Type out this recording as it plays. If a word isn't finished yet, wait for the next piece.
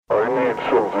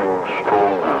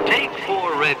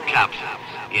chocolate capsules.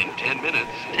 In 10 minutes,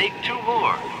 take 2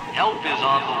 more. Help is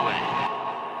on the way.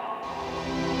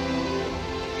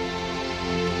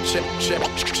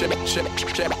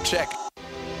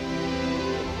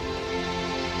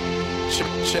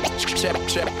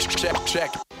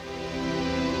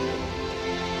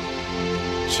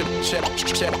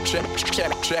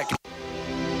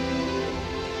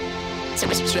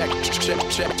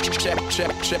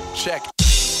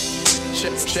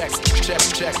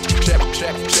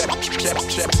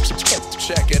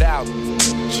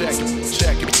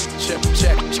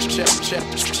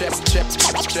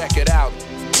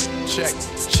 Check.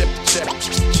 Check.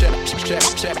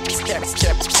 Check it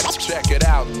out. Check it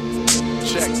out.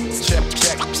 Check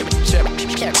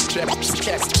it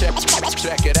out.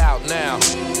 Check it out now.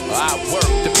 I work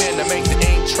the pen to make the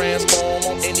ink transform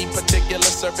on any particular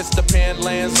surface the pen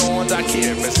lands on. I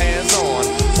care if it's hands on.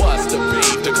 What's the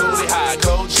beef? The coolie high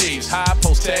code chiefs, high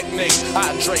post technique.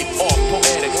 I drape off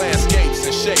poetic landscapes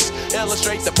and shapes.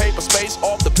 Illustrate the paper space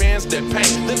off the pens that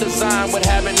paint. The design would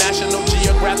have a National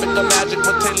Geographic or magic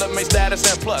with tailor-made status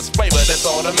and plus flavor that's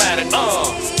automatic.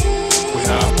 We're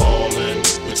not ballin',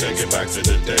 we take it back to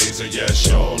the days of yes,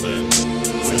 y'allin'.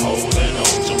 We're holding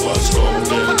on to what's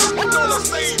golden. On the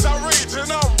stage I reach and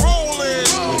I'm rolling.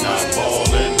 We're not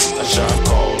ballin', a shot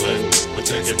callin'. We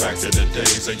take it back to the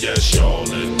days of yes,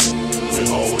 y'allin'.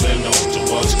 We're holding on to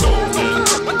what's golden.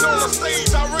 On the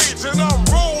stage I reach and I'm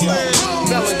rolling.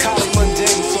 Melancholy,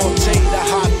 mundane, saute the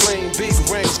hot flame. Big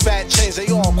rings, fat chains, they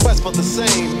all quest for the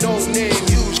same. No name,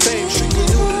 huge fame, strictly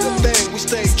new to the thing. We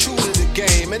stay true to the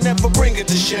game and never bring it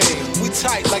to shame. We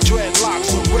tight like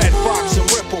dreadlocks with red fox and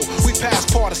ripple. We pass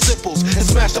participles and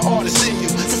smash the artist in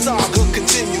you. The saga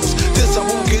continues. This I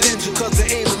won't get into cause there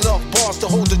ain't enough bars to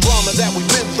hold the drama that we've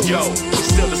been through. Yo, we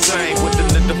still the same with a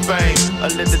little fame.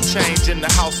 A little change in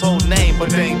the household name,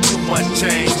 but ain't too much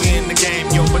change. We in the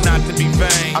game, yo, but not to be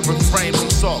vain. I refrain from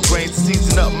salt grains,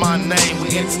 season up my name.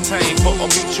 We entertain for a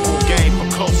mutual game, for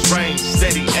close range,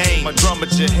 steady aim. A drum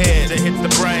at your head to hit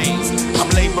the brain. I'm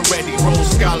labor ready, roll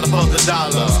scholar for the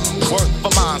dollar. Work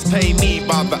for mines, pay me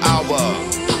by the hour.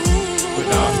 We're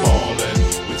not ballin',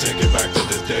 we take it back to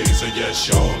the days of yes,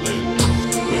 y'allin'.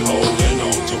 We're holding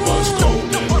on to what's golden.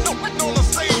 On the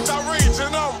stage I reach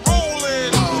and I'm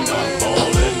rolling. We're not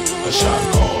ballin', a shot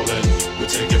callin'. We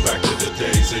take it back to the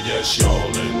days of yes,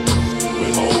 y'allin'.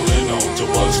 We're holding on to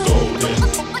what's golden.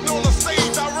 On the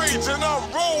stage I reach and I'm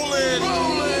rolling.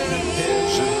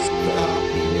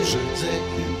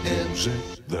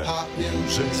 The hot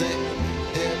music,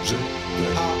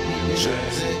 the hot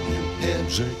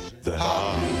music, the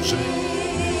hot music,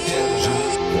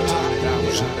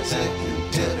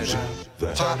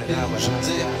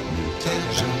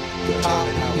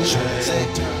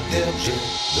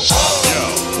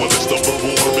 Well, it's the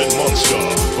verbal urban monster,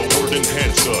 the word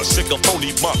enhancer, sick of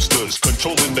phony monsters,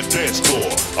 controlling the dance floor.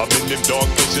 I'm in them dark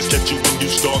places, catch you when you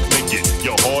start naked.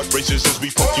 Your heart races as we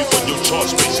poke you on your chart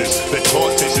spaces. That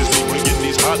taught tastes we bringing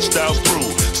these hot styles through.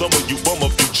 Some of you bum a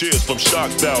few cheers from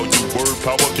shock value. Word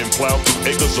power can plow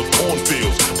through acres of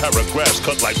cornfields. Paragraphs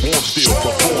cut like warm steel,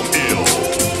 perform ill.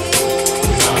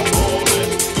 We're not ballin',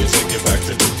 we take it back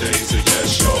to the days of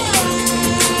yes, y'allin'.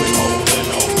 We're holding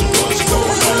on to what's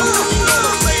golden. On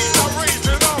the stage I reach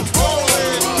and I'm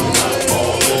rolling. We're not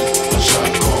ballin', a shot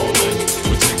callin'.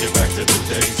 We take it back to the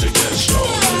days of yes,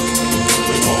 y'allin'.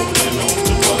 We're holding on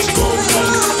to what's golden.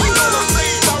 On the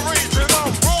stage I reach and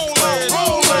I'm rolling.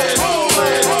 Rolling, rolling,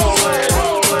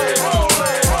 rolling, rolling, rolling, rolling, rolling, rolling.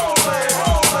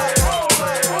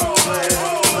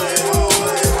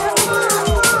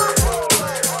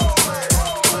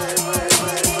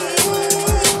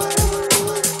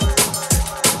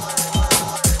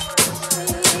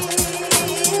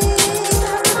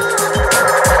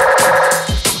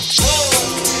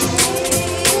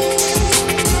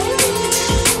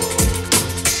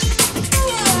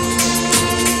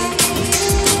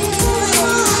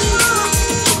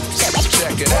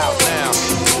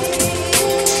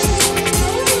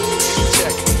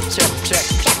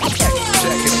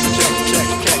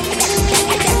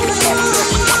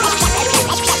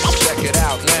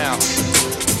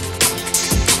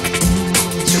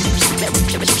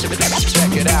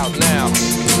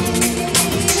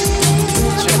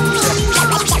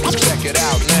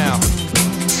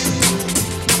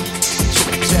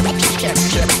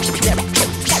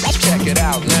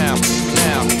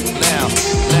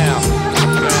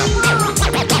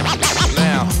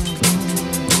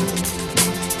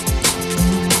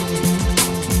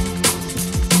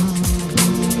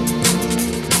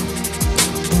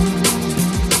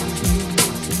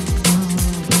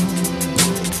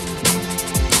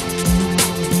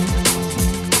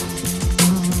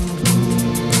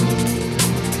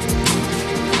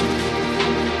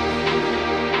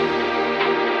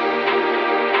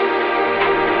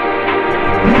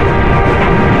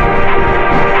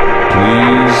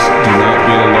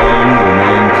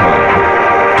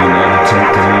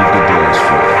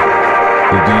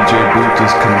 DJ booth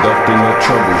is conducting a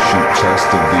troubleshoot test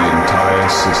of the entire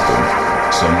system.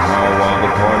 Somehow, while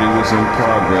the party was in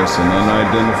progress, an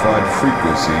unidentified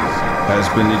frequency has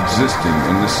been existing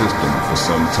in the system for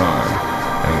some time.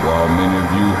 And while many of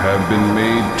you have been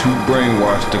made too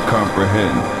brainwashed to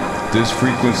comprehend, this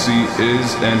frequency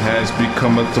is and has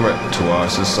become a threat to our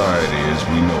society as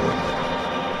we know it.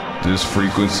 This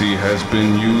frequency has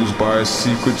been used by a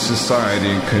secret society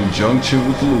in conjunction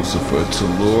with Lucifer to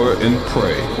lure and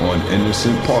prey on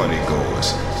innocent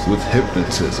partygoers with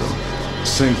hypnotism,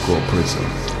 synchroprism,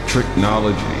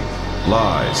 tricknology,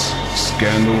 lies,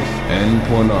 scandal, and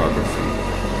pornography.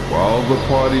 While the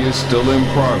party is still in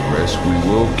progress, we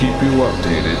will keep you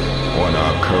updated on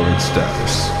our current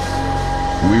status.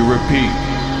 We repeat,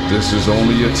 this is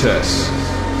only a test.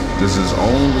 This is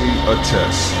only a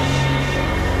test.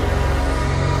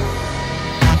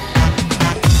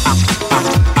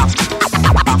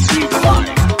 I see the light.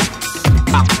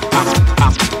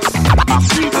 I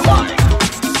see the light.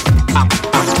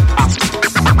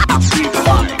 I see the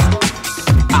light.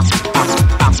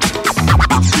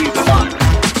 I see the light.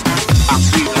 I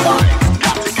see the light.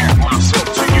 Got to get myself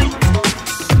to you.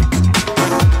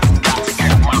 Got to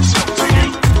get myself to you.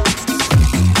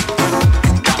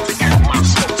 Got to get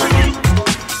myself to you.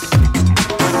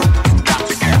 Got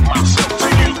to get myself to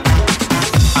you.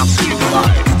 I see the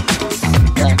light.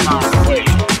 Can't find a way.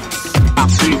 I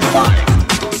see the light.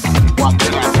 What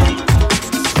can I do?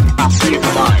 I see the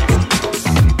light.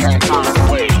 Can't find a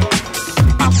way.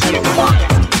 I see the light.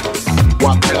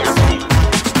 What can I do?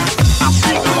 I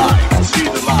see the light. I see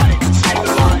the light. I see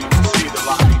the light. I see the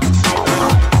light.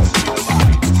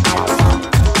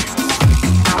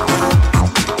 I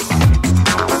see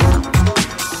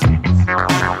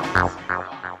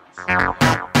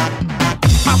the light.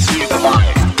 I see the light. I see the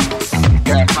light.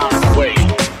 Can't find a way.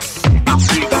 I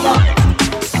see the light.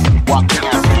 What can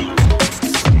I do?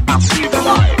 I see the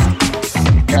light.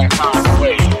 Can't find a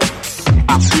way.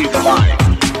 I see the light.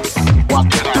 What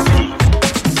can I do?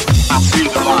 I see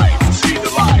the light. I see the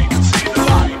light. I see the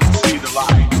light. I see the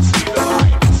light. I see the light. I see the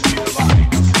light.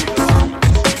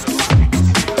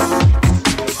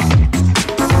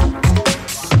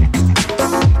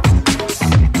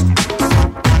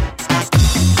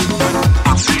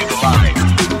 I see the light. I see the light.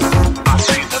 I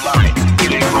see the light.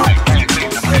 It ain't right. Can't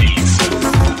take the pace.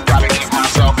 Gotta get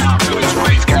myself out to this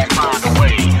place. Can't find a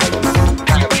way.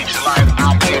 Can't reach the light.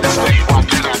 I'm here to stay. What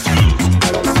can I do?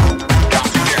 Got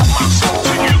to get myself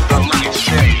to you. The lights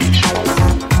change.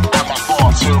 And my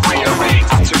thoughts are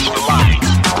rearranged. I touch the light.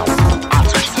 I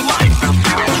touch the light. The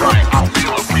feeling's right. I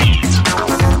feel a beat.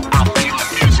 I feel the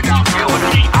music. I feel the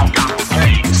beat. I've got the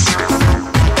pace.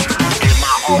 In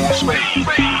my own space.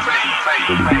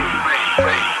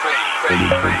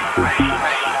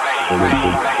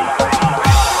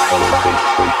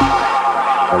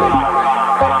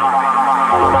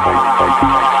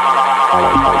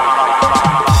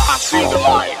 I see the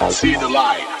light, I see the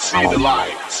light, I see the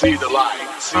light, I see the light,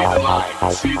 I see the light,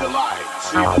 I see the light, I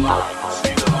see the light, I see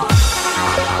the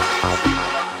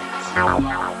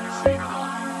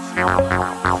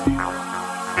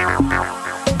light.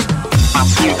 I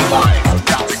see the light,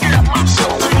 got to get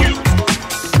myself to you.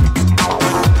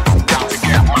 Got to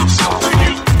get myself to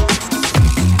you.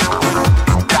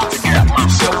 Got to get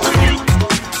myself to you.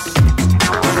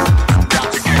 Got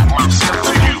to get myself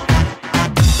to you.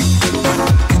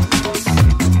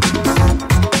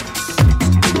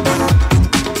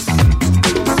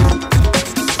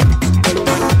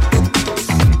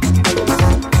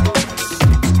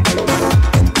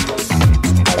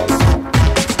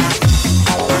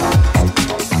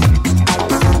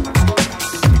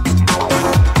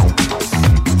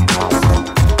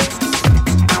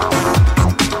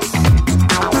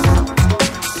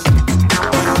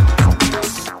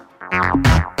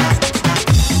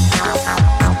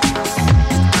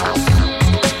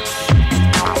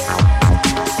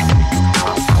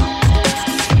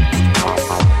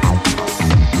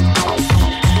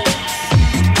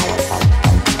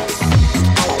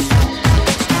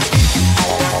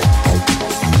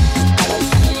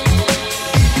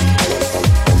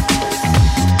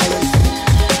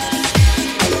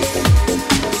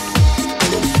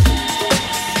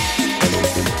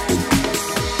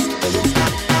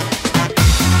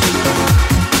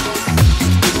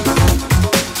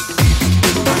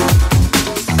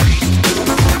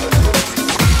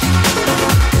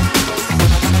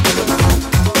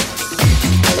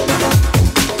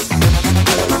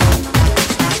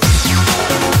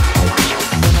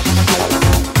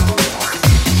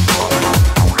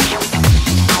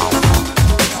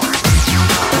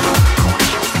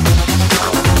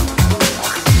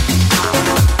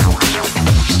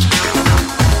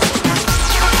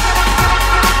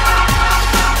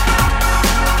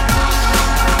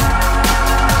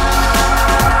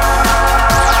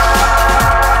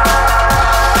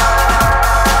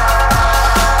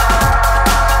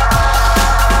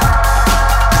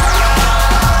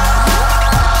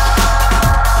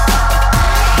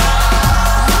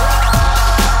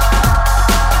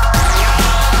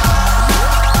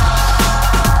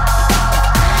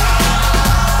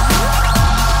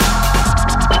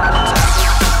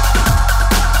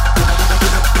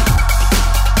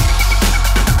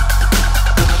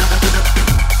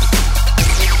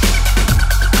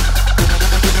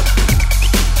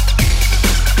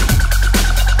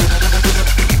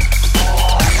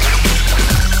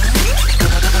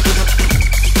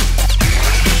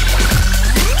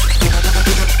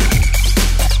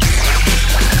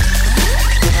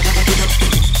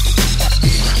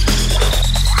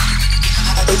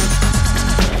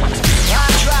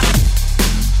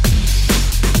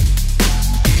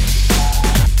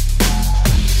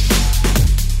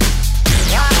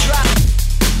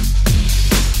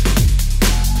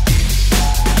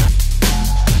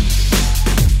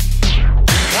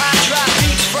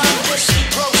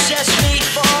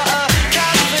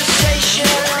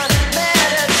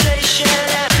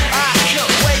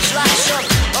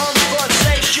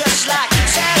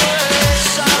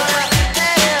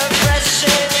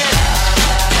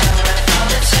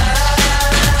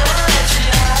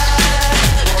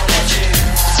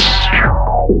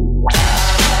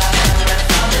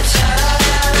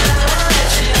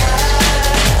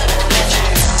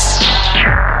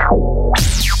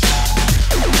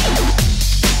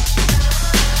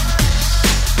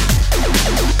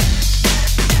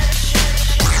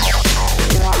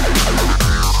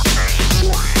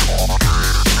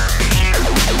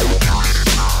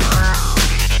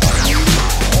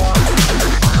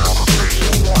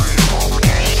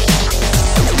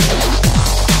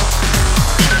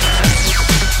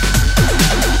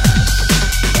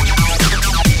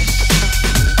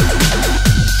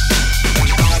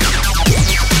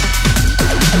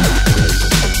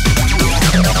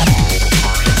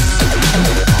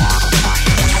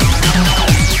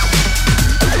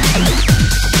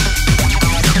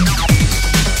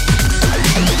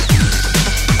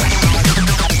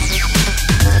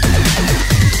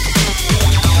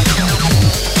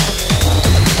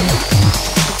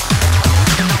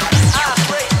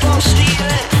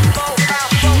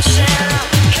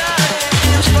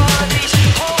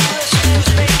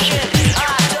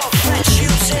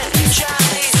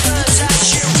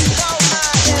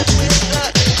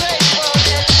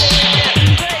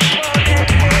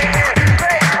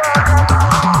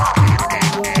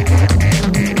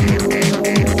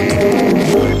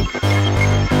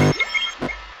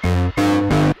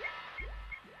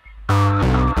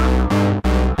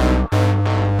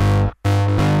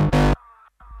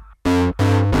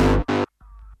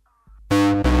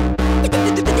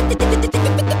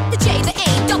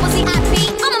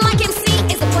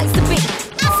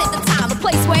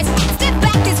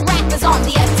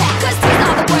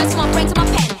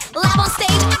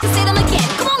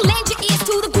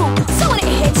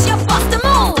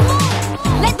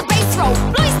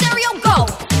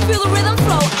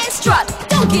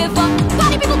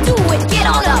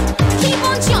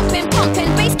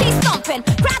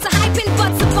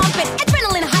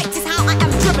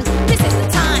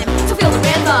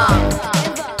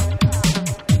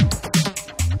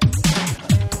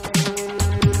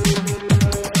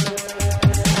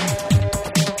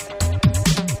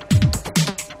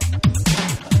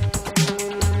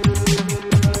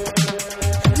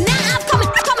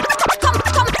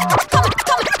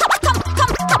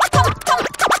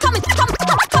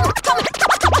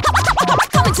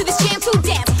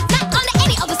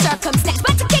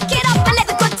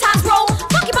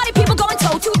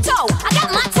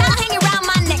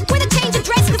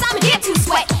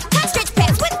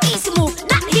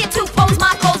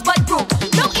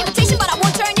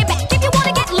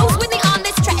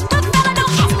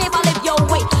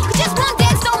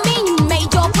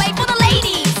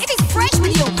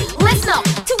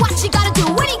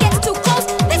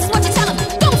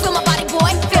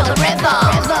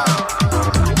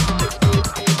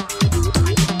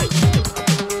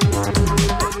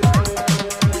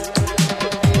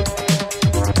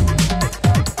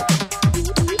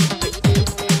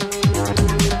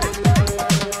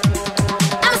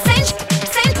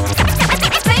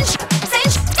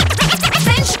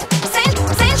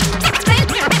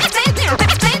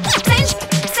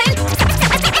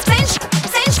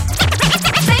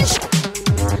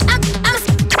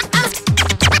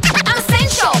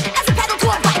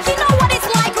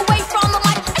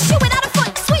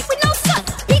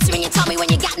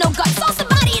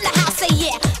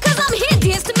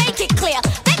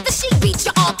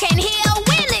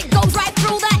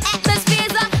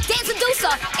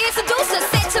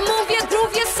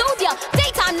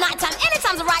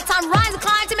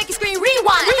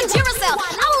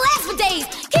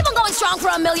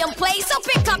 a million plays. So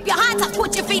pick up your hearts and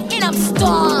put your feet in them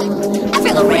storm. I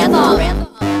feel a rhythm.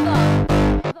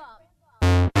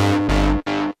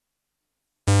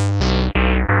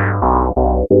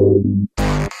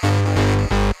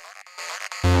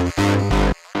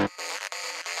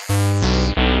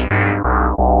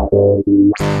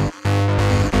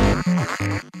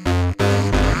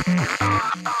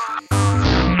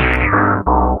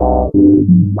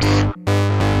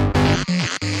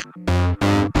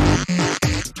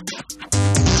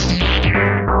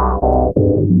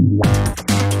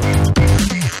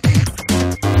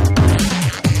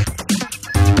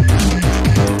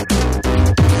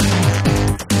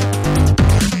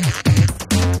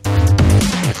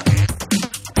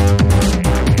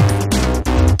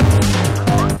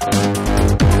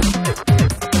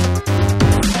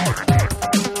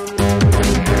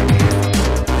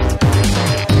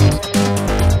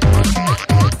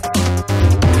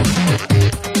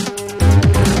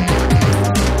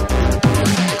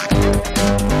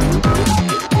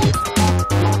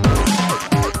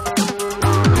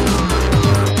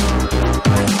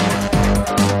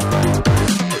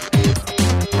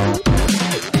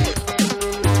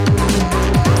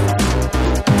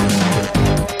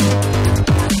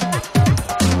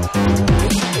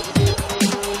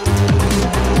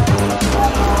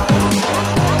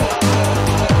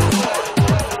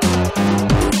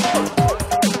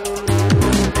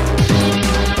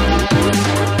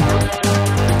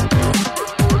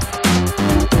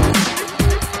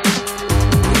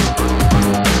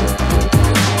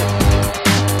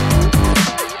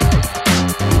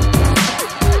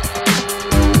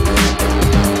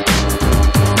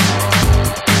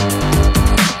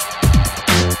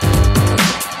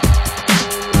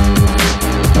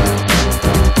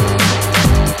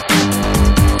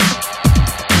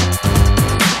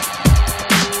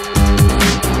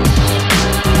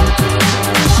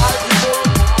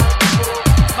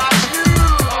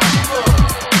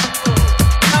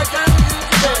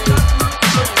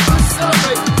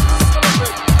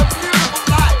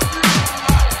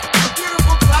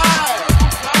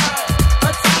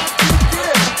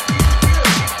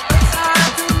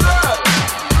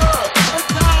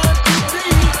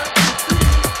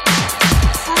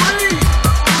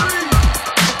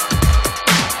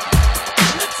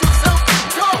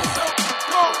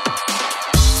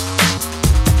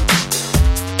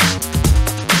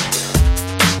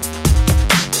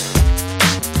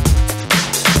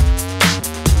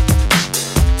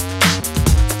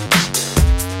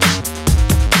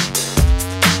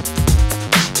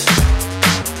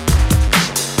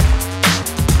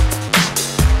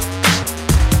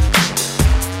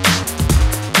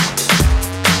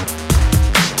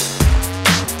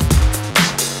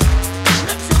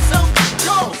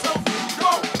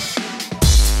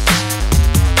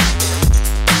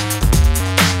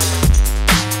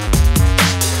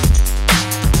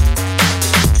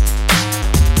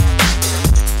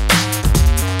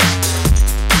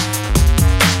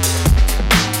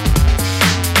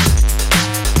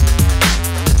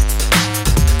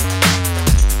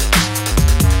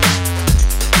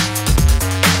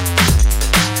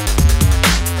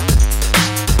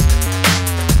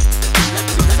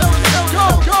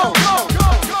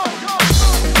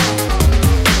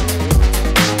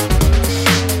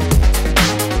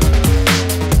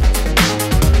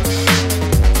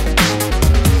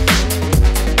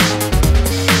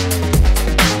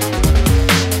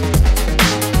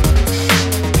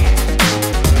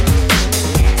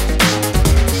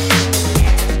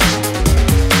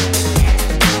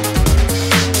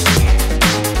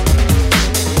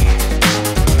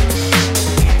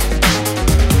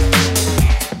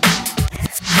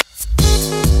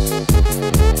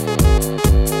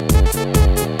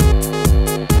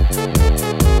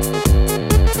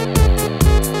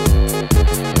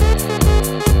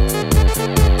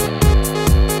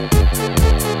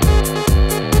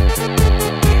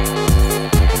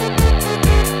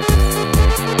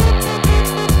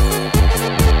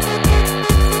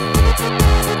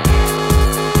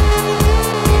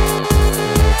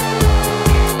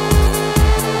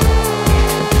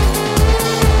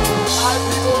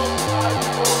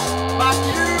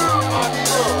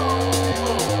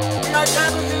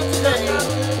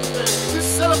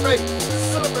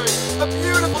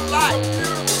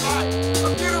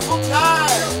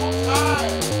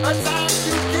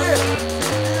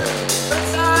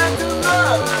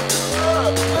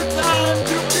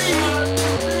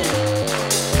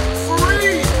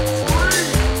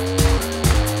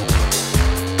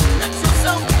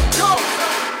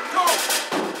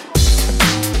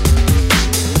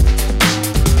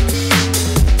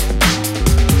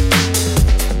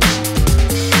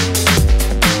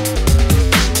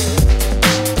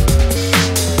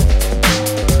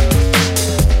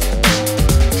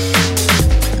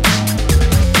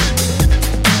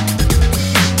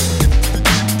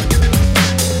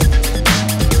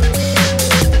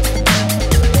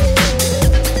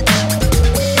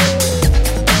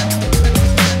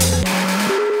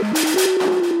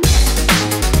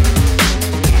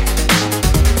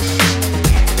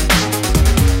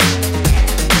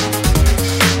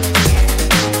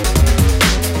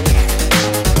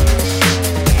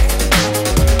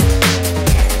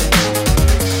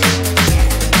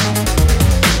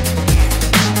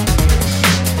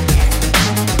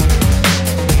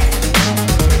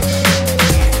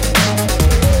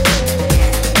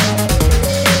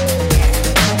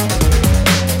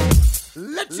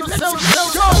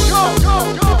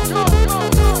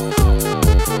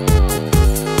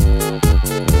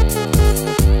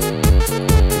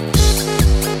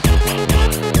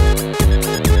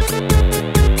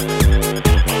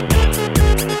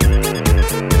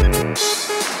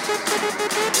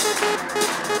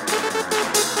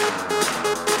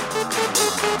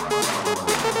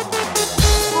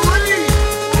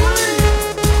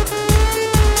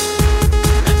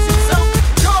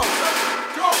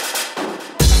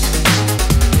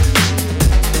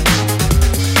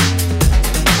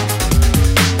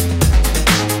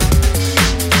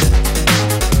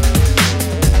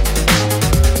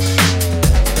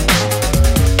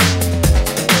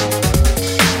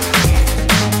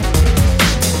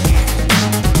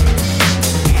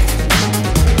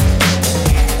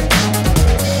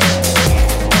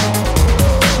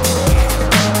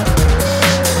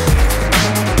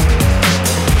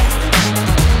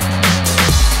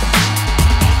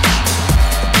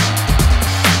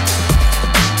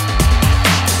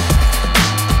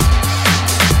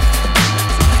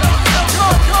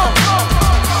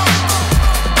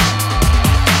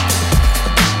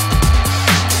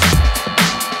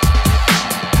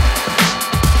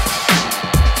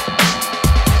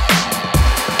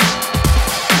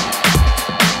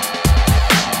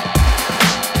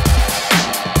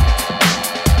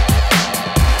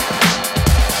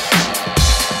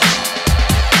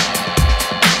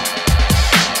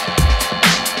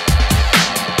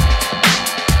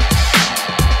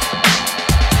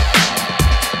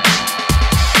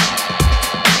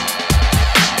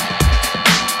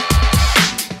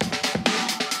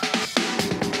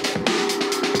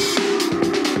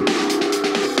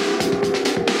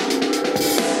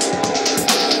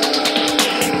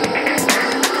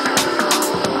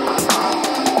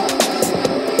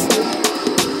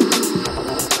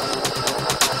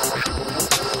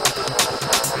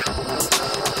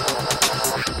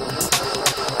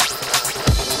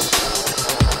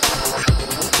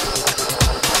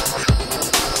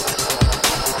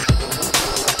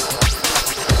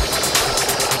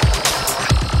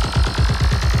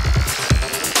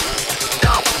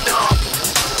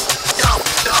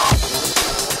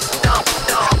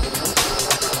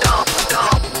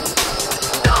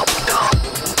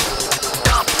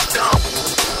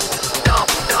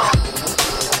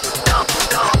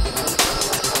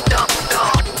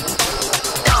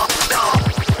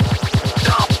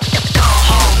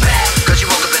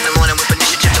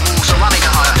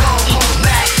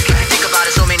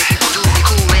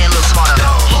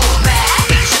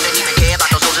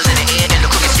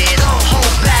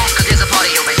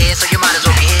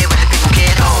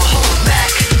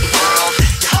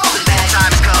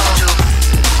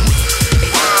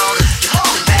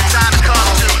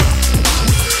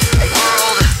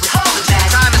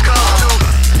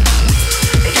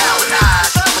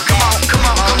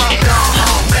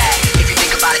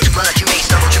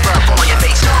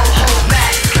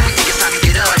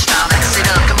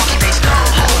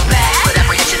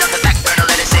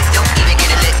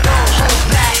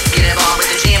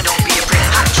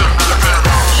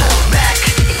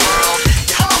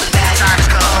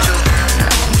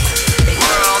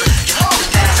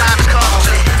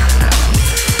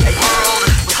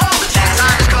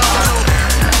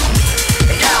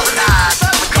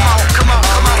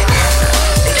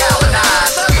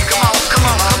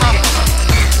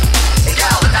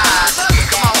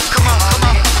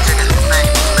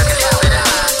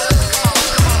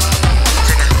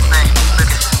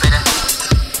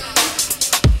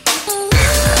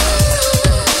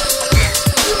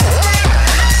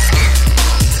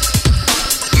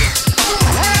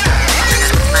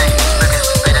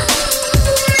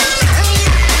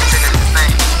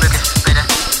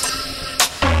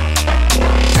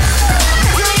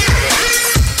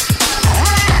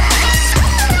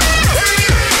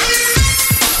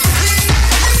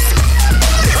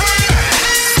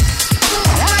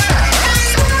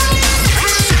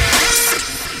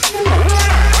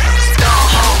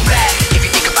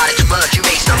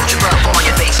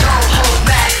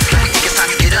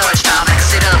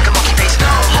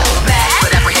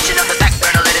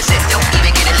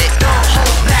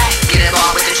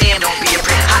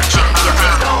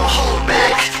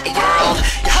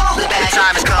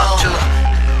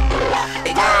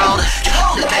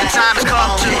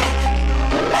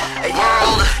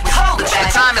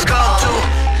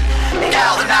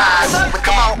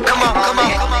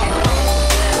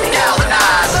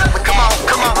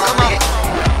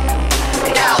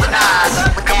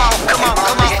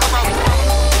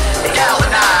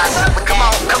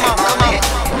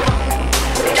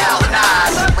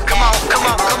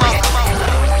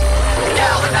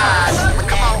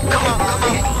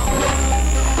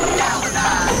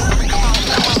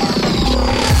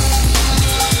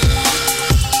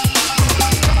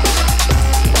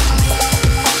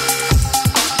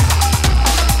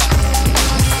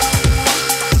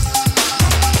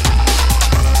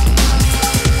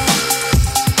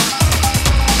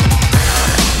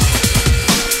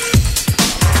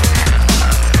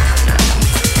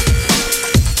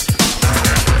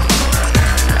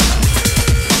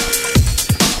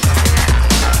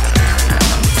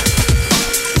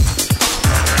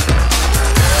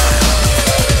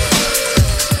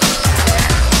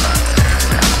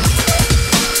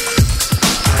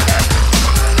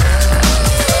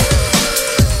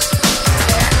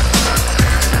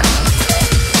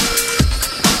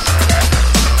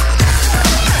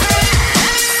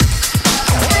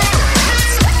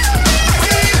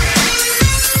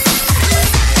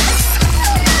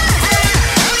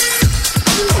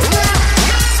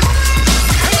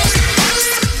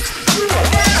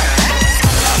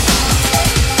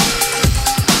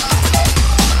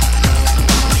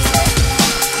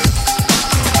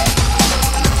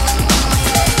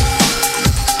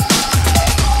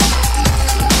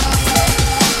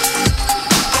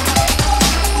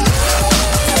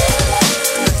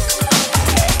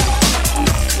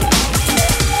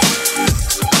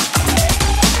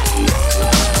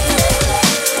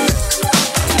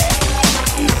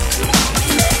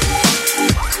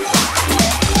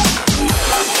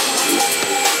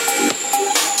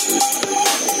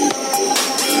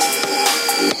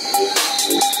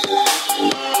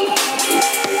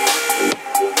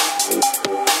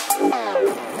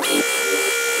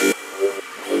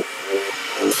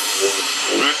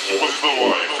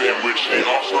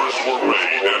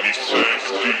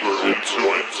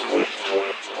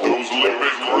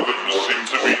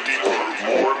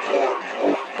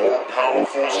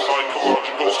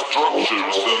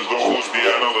 structures than those the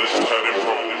analyst had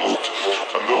imposed,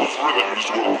 and those rhythms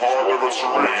will harbor a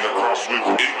terrain across which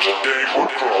each day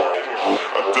would crawl.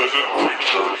 A desert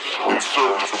creature in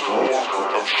search of warmth,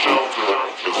 of shelter,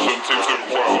 the sensitive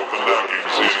wild the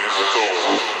naggings in his soul.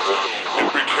 It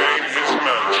became his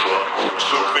mantra,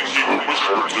 something he would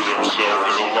whisper to himself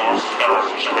in the lost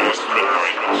hours past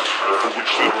midnight, for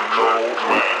which there were no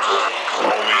maps,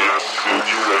 only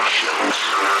insinuations.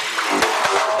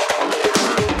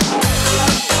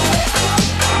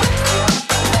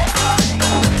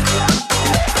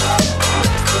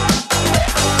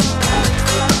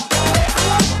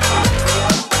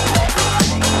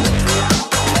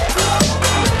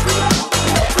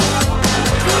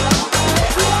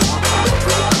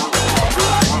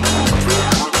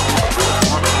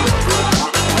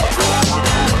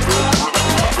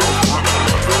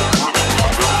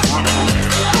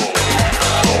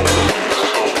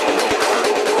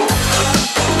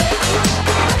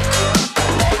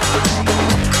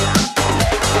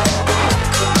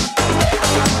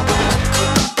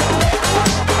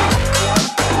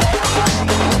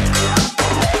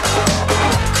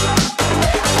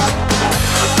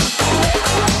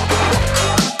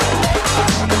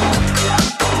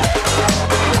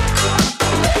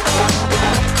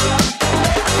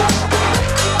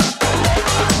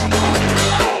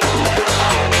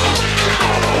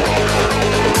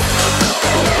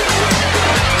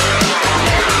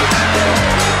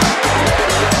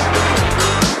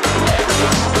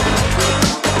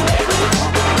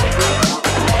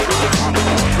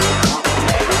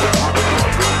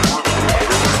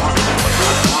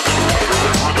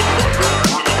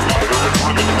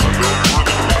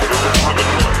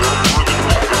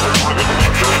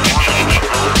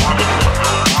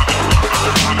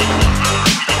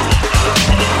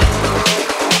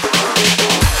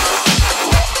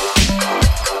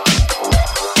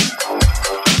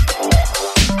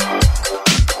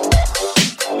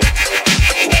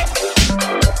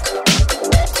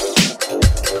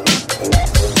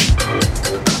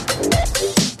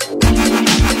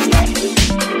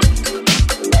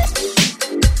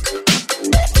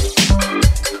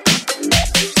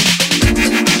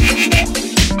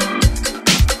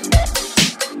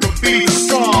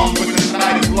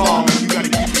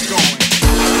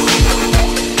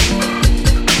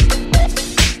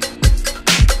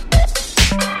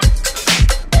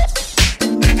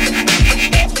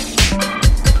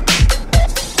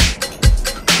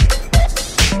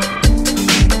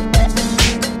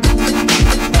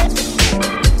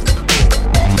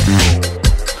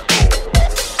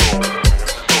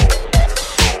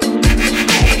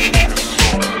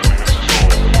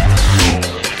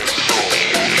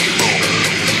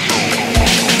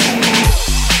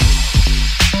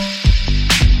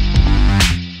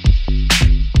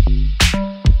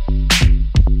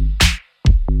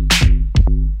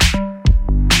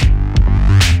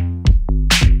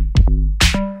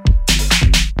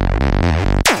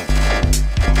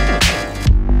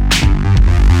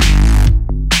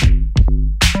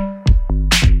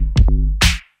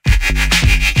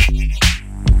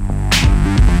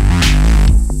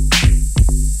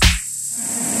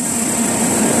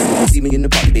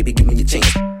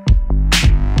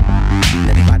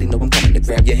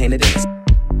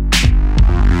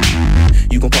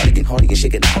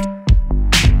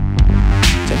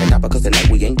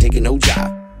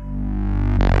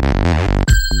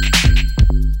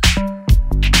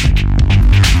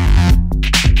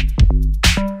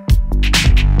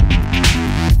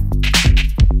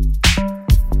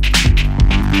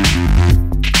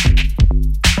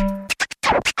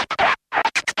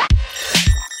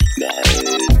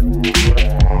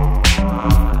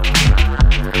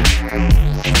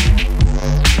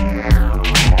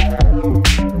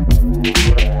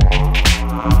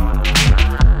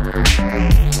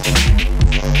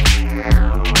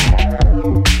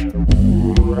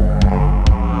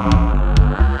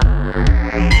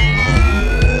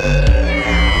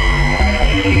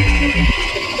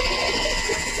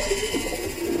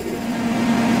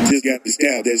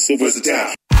 That's so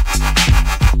versatile.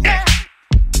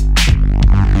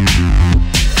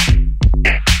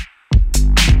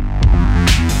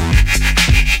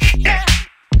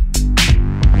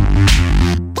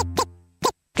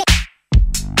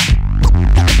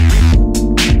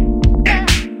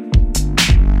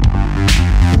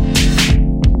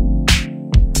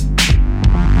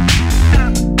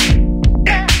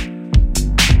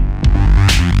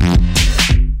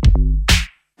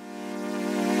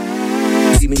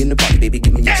 me in the party, baby,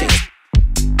 give me a chance.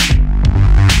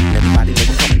 Everybody know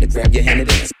I'm coming to grab your hand and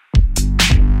dance.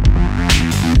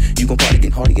 You gon' party,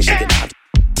 get hardy and shake it out.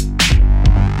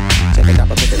 Check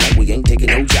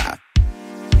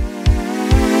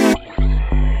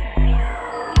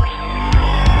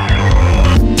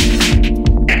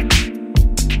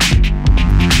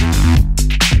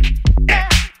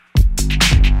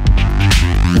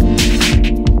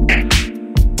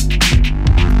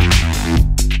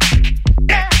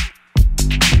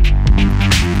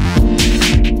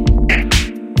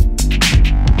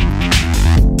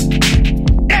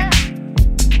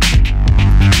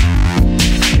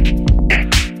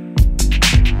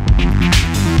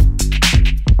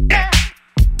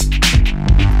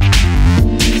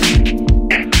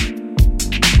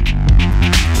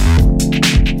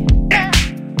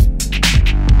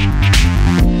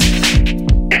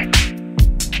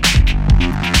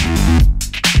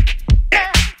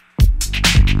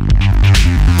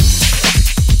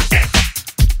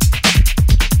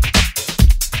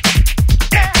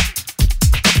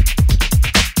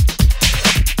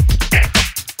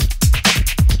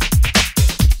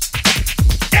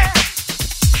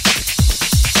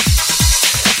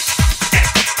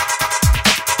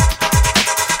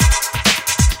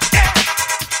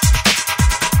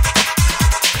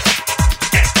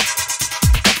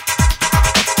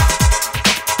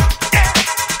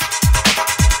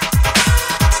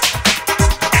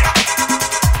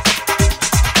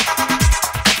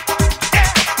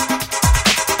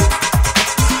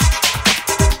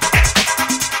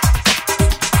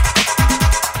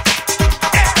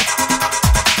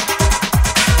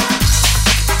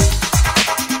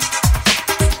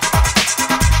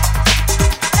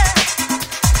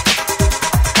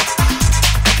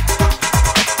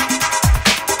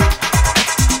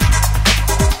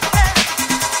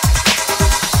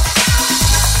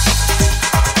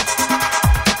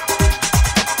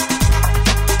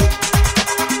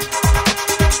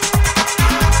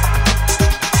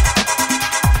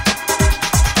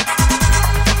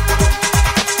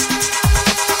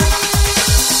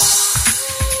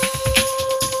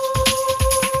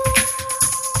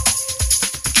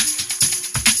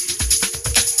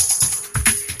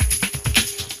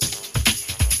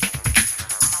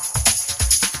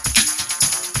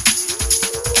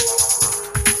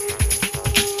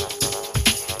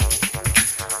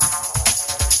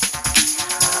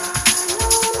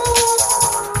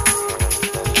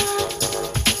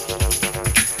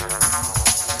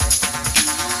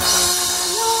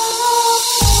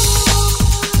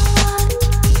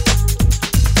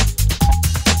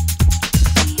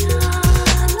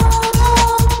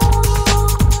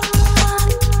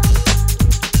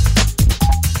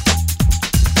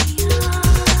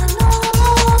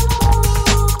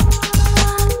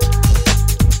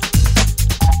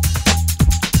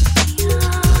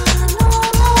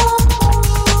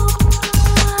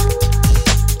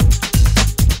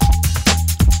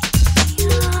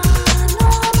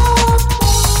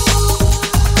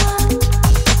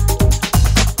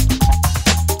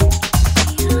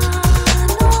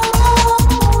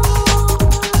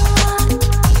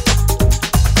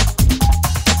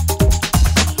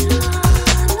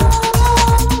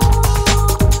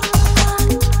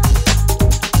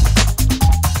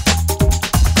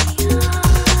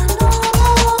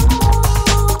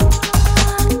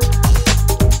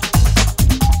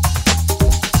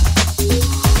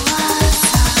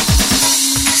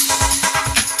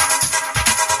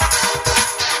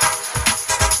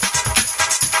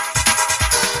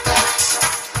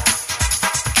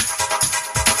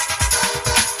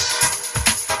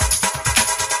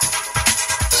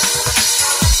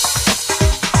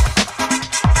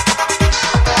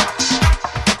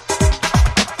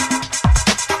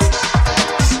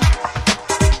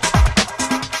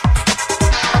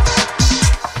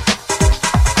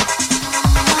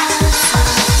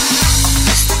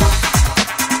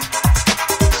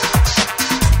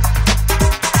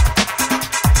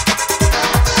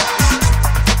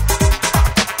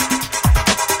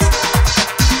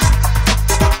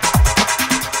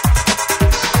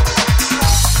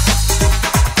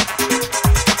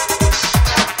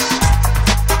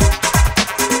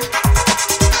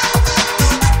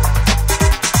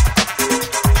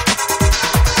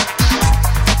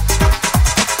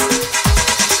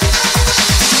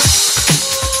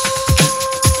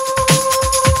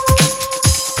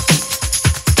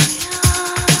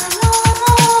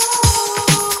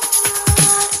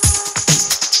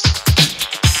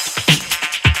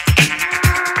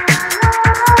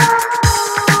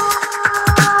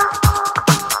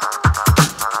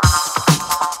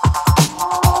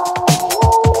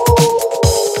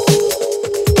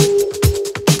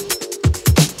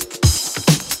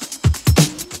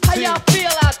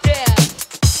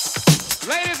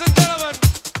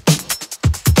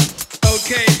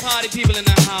Okay, party people in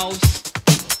the house.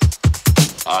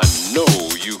 I know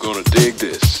you gonna dig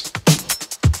this.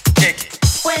 Dig it.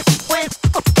 When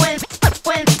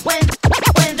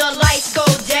the lights go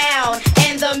down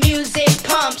and the music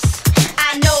pumps,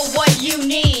 I know what you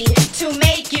need to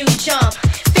make you jump.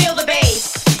 Feel the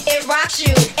bass, it rocks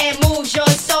you and moves your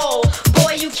soul.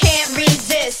 Boy, you can't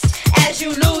resist as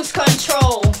you lose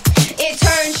control. It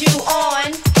turns you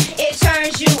on, it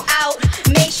turns you out,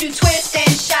 makes you twist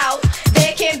and shout.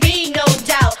 There can be no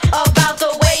doubt about the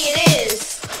way it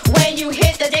is when you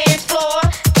hit the dance floor.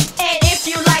 And if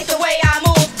you like the way I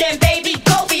move, then baby,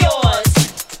 go for yours.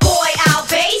 Boy, I'll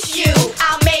bass you,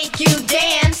 I'll make you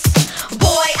dance.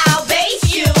 Boy, I'll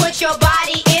bass you, put your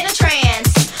body in a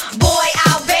trance. Boy,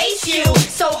 I'll bass you,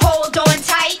 so hold on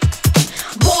tight.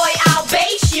 Boy, I'll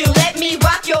bass you, let me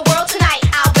rock your world tonight.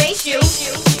 I'll bass you.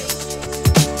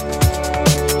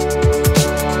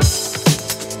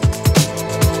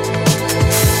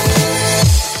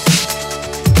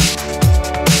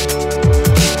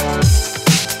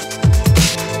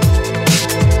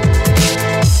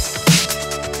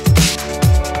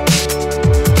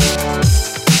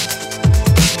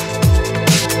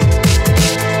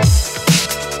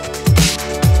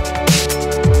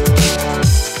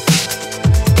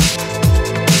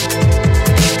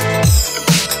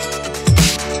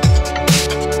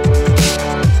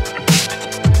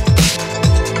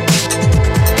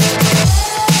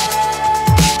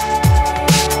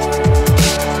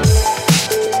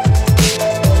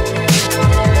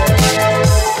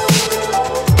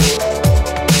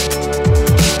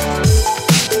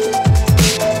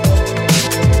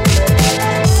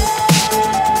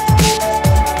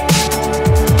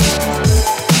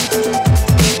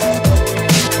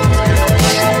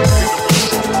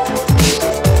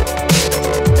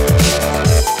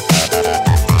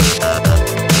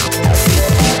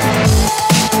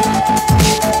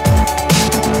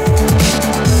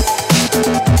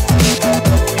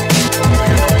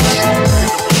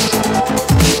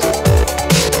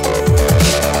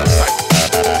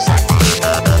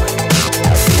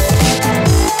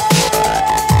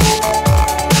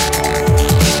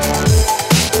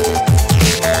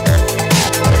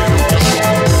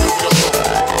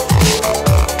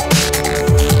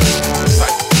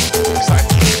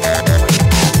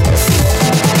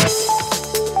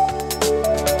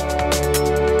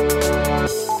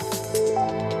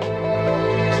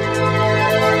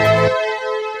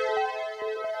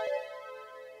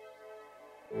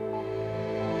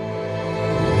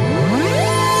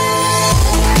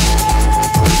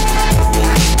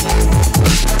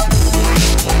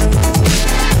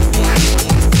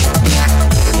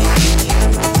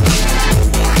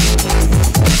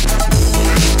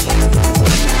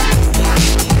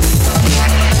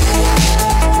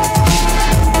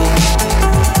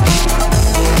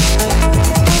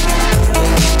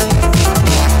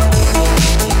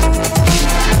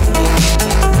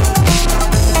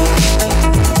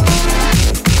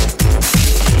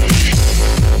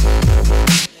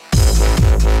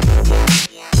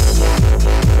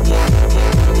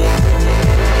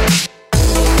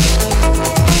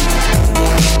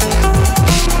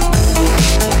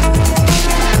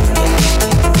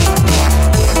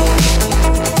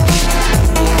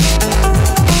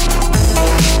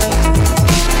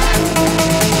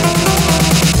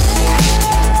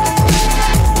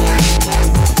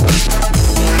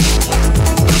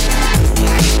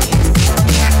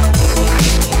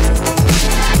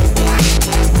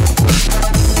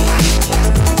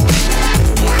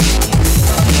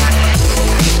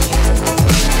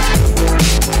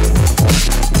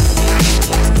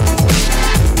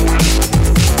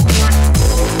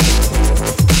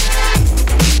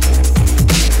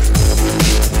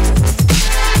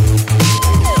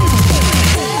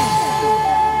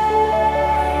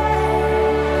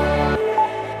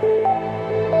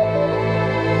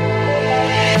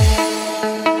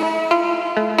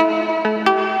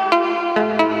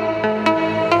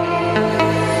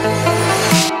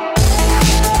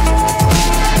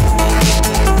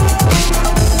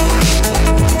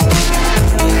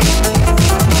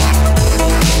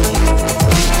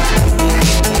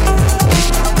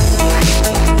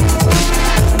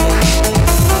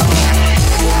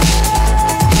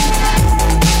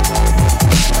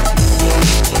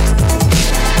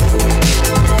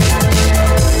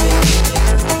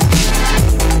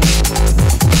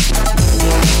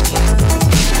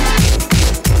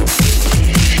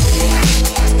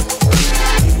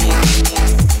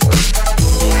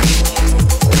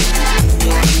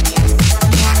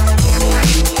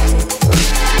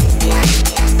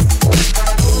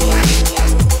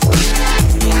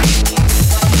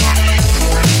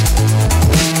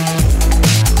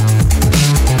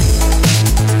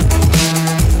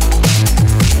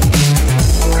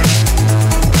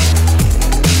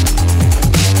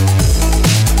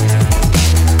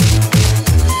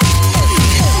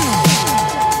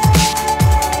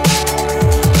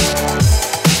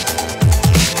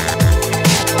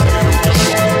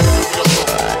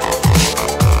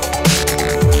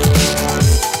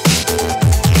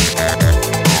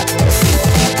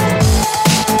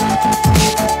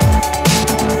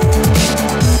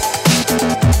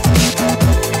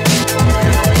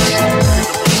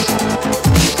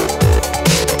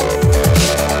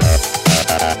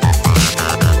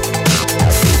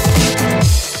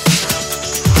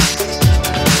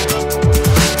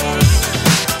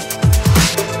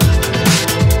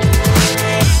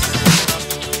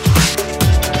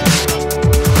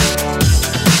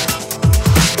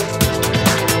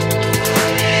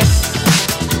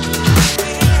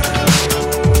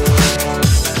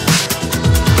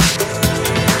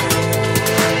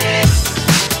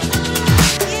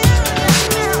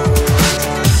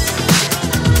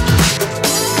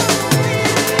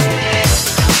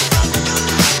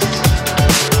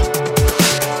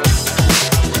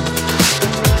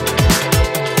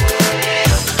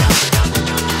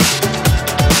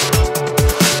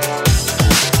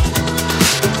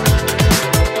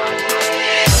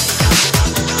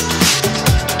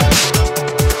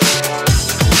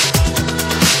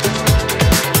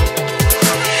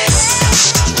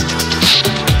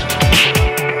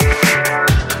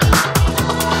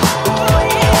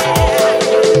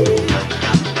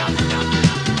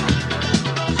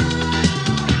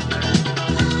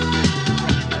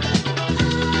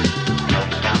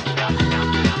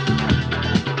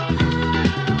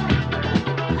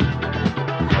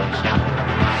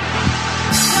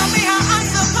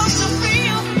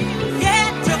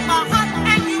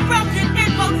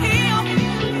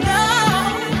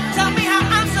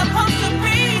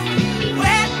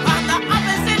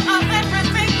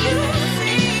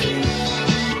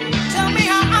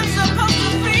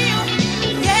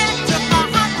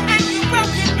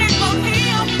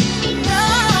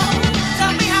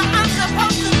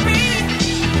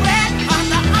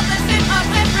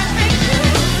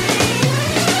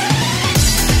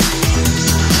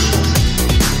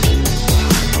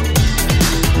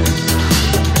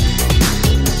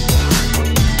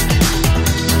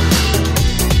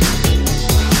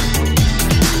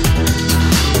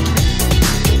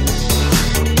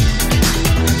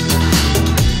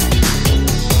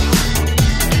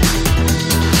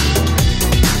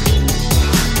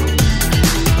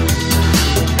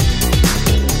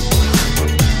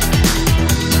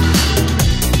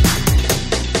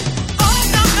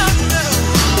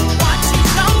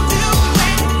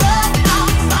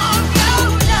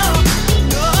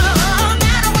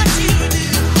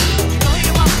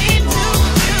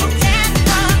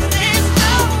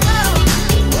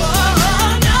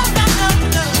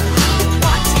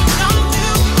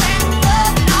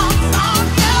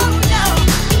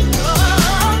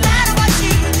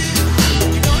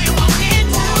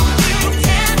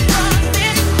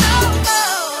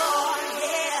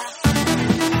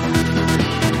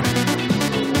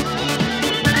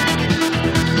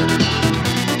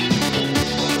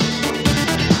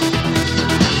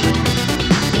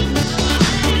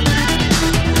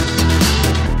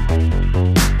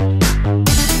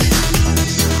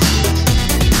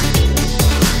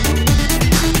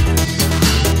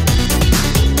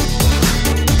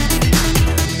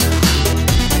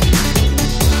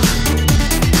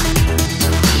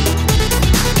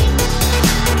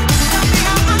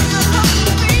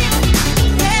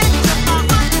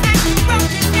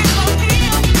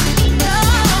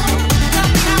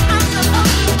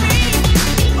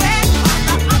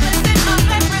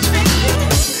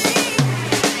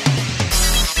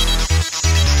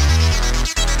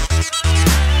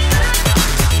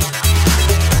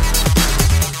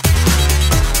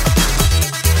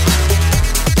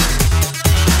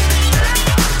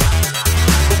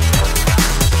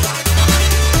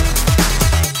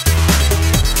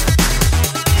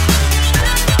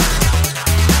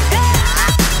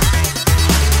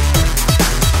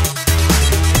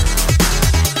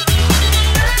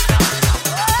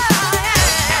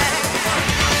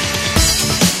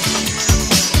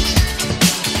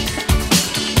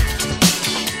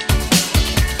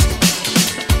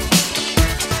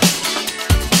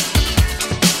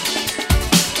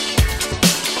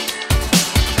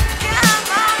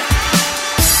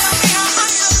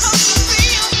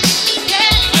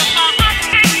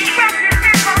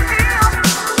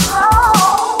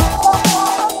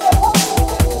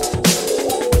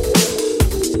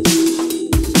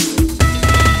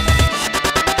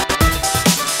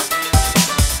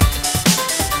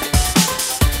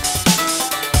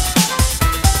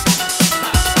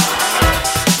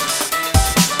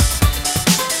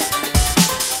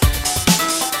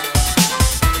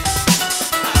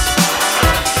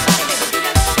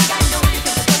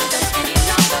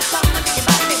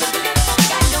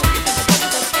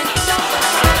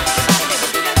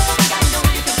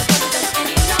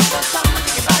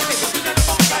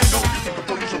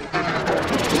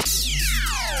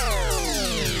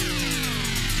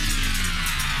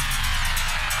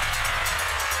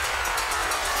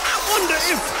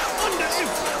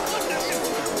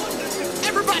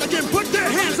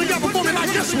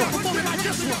 one.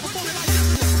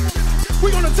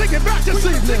 We're gonna take it back this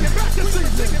evening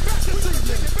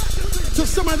to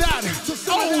some of that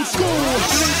old school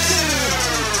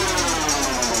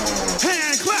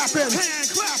hand clapping,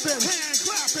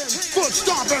 foot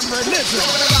stomping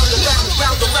religion.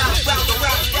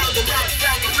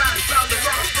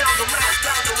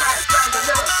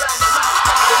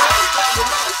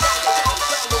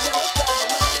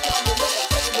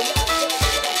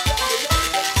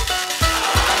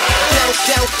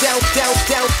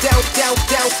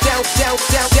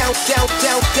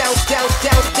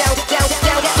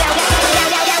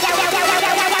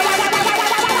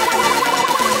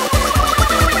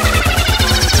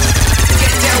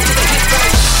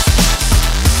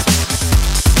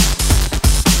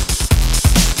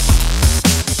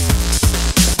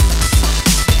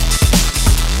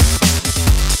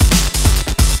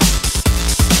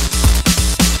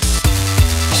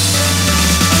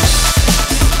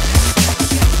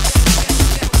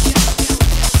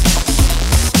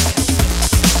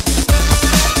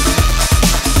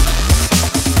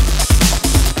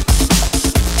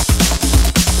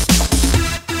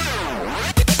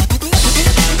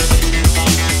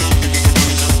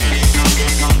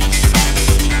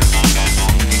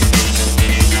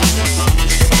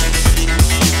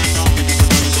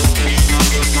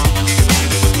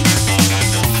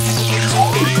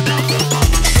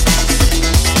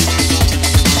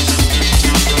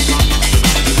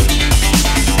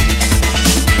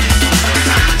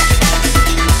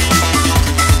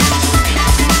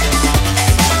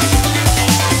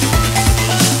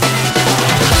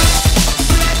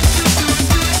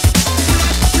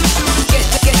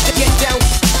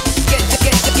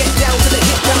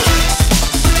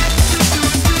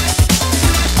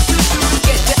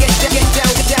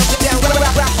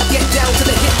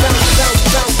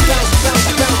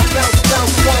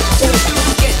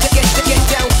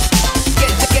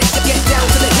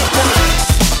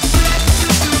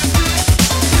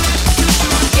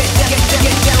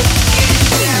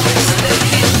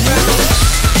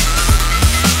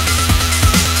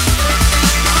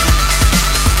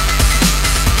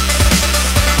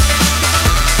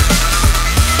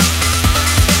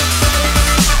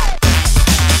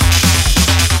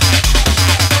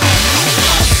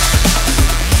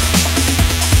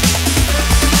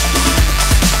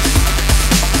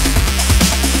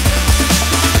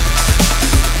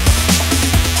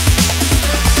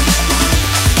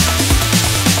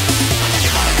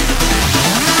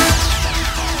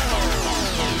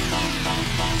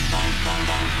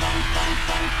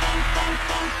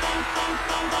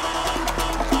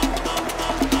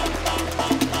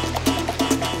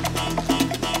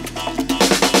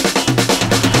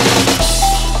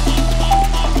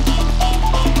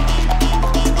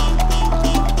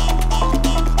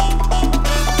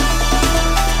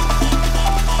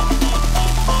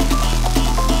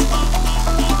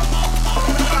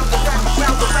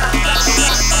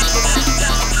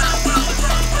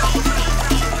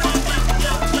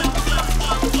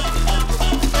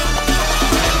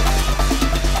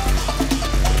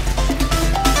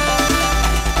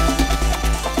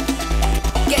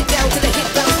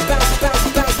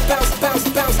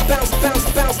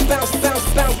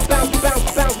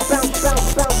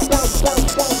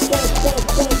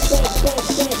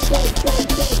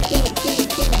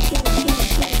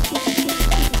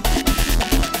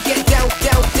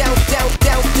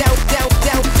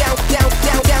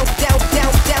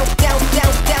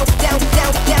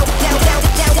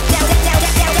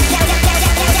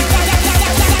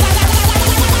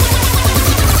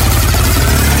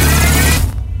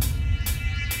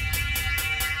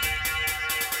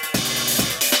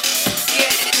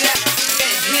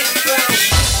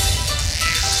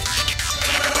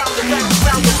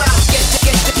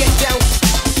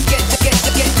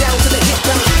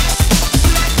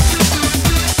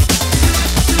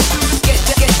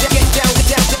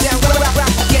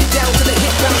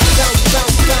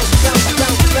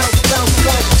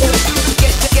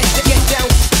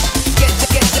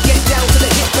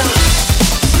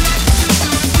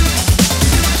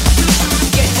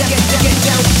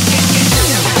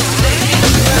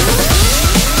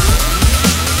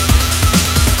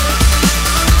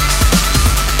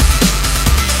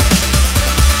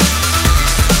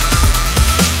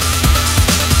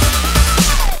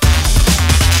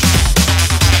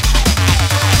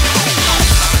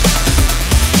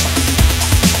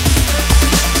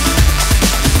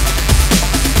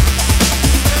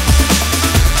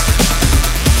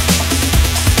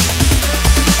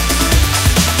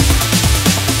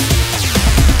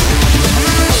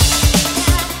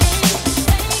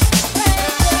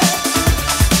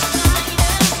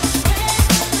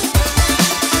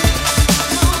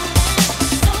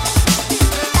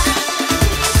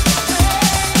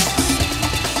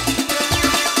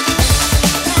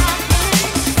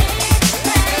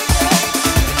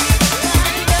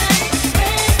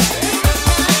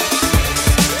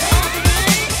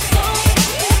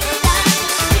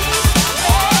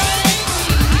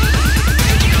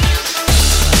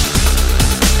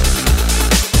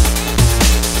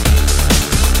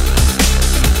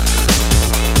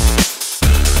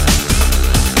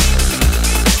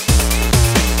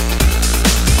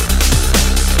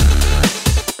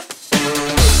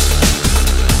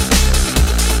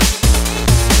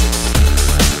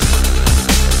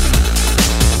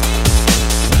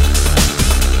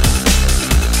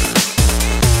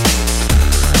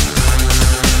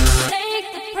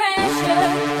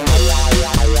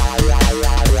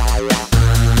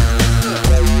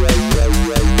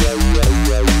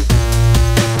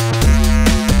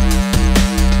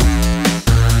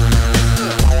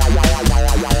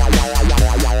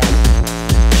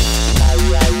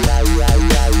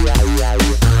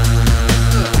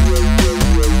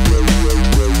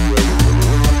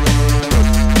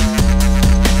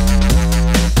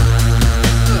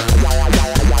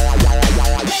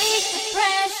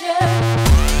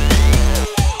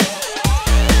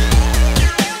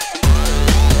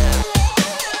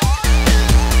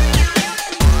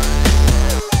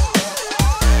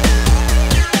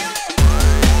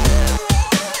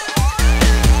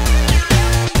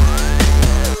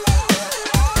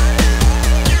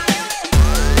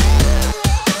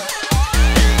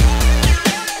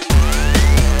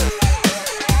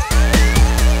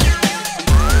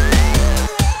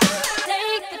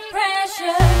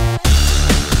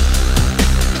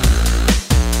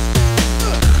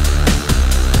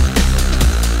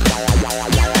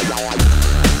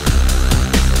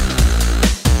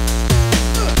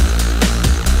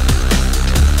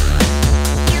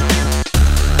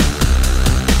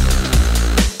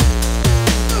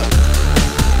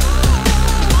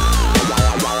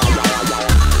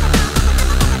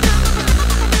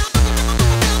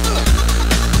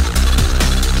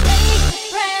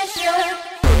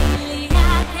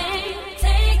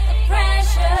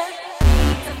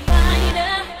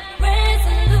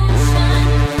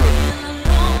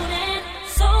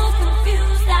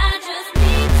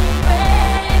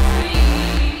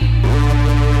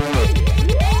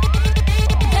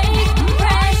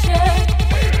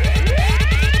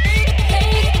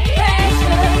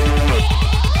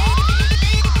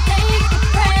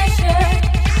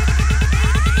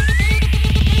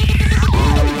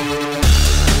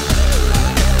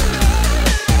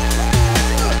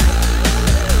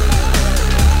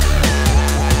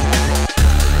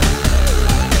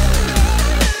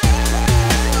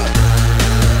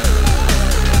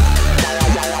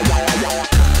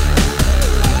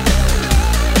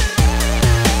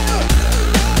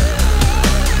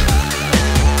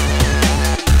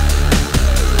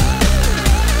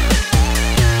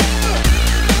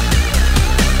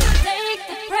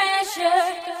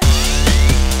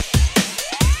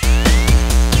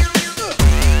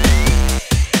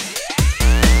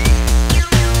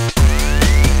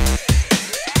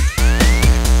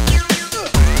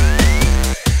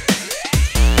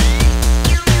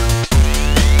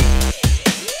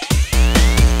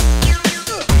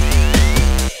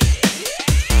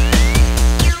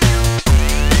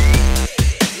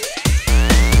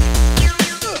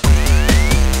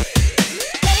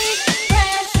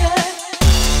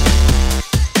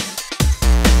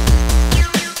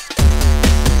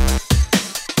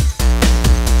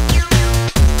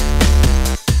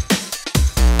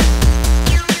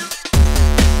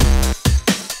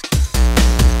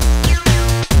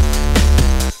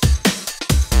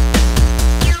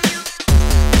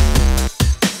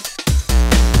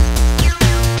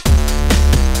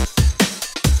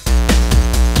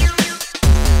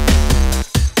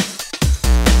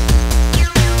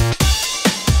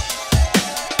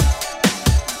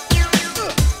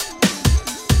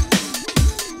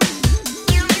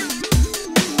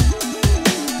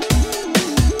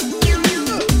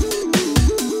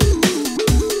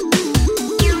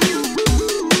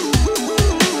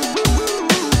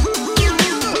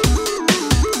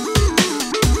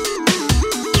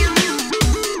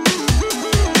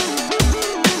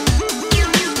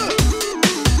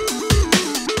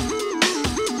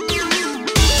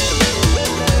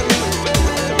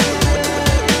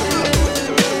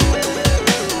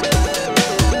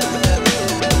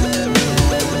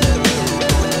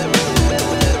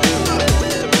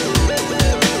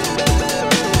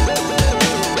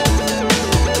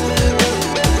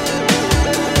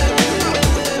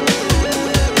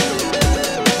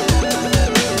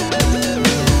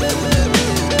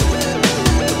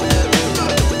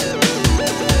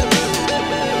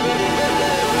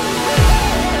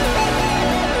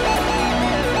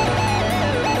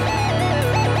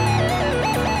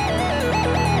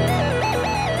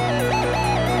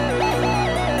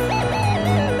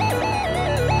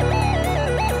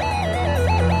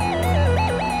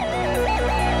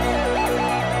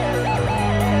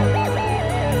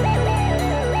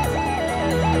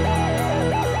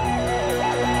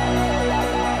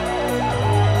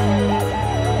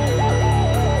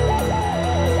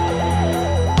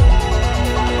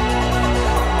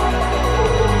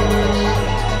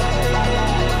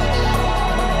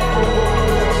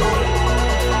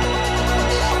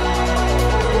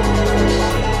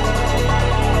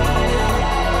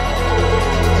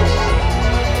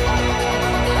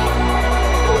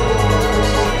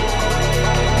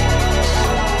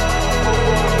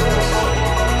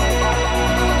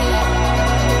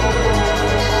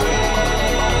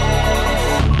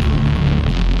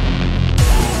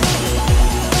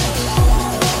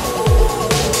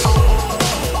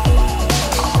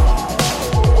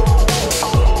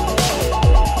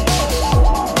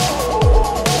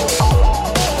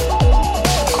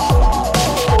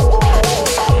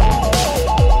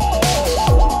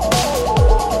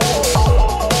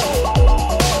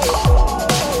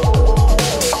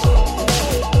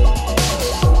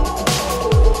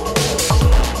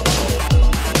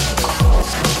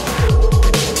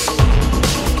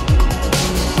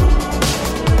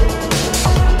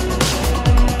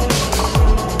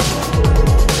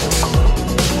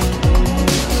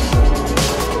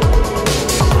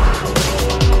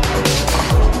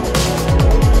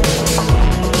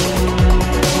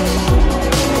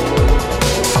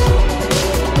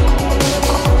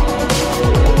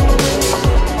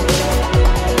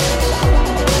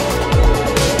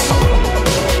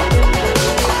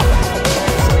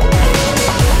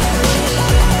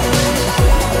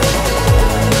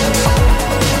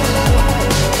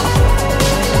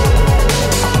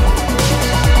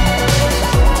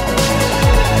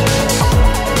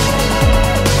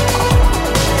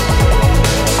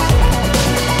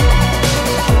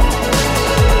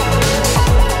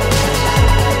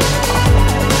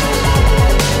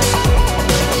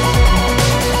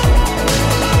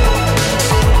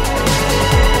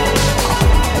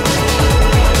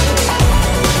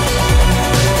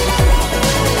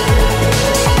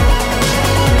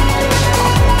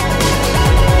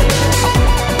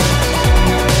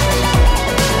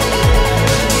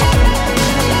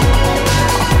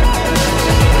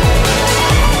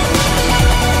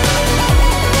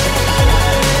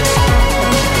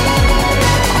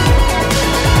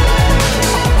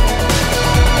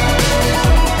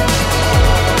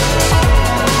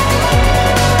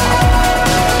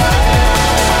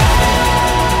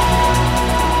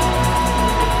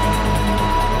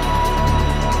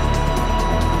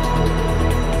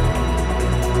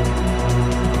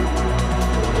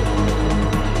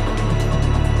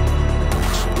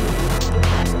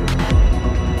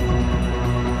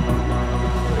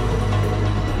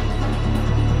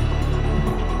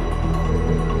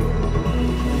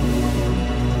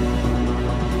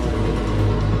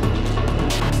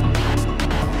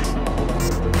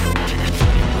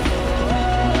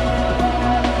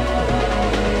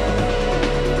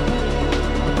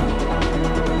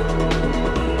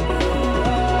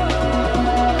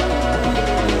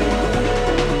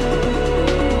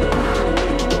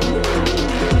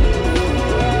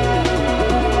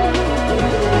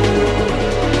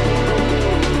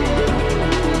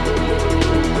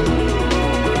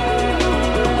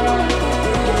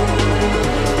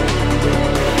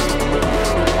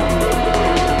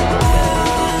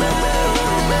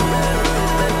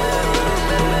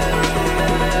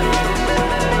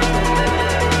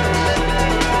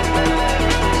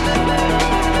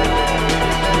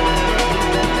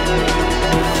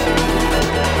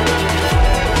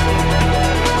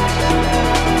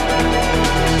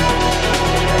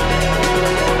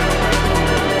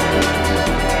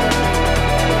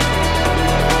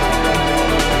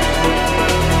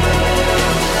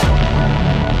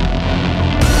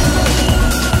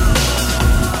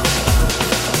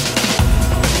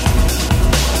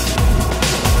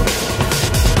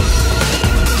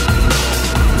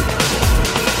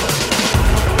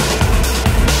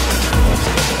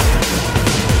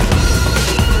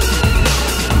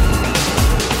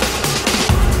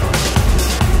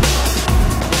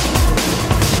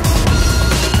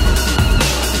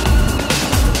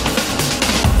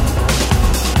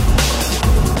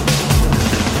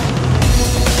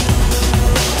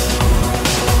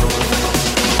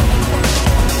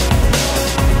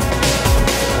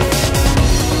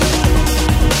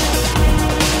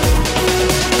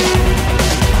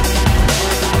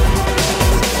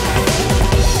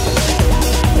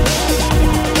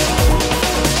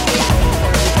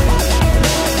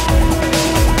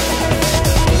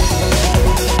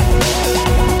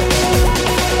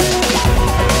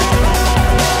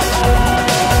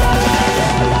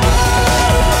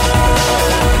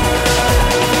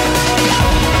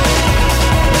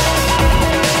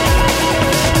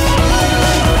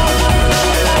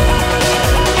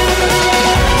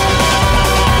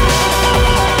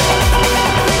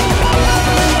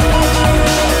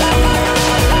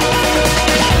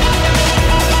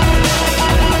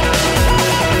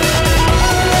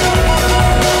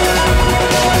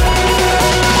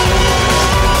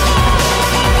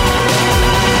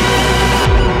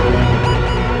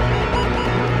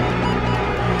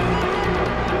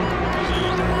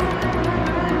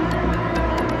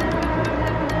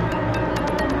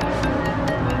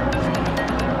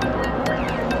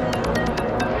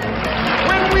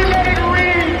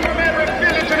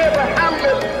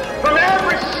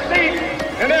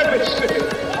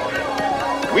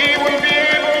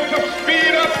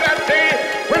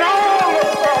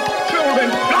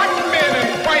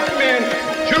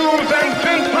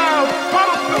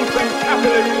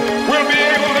 Catholic will be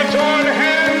able to join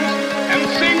hands and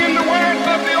sing in the words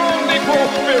of the old Negro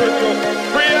spiritual.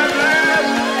 Free at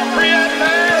last, free at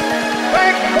last.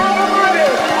 Thank God Almighty,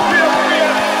 we are free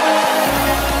at last.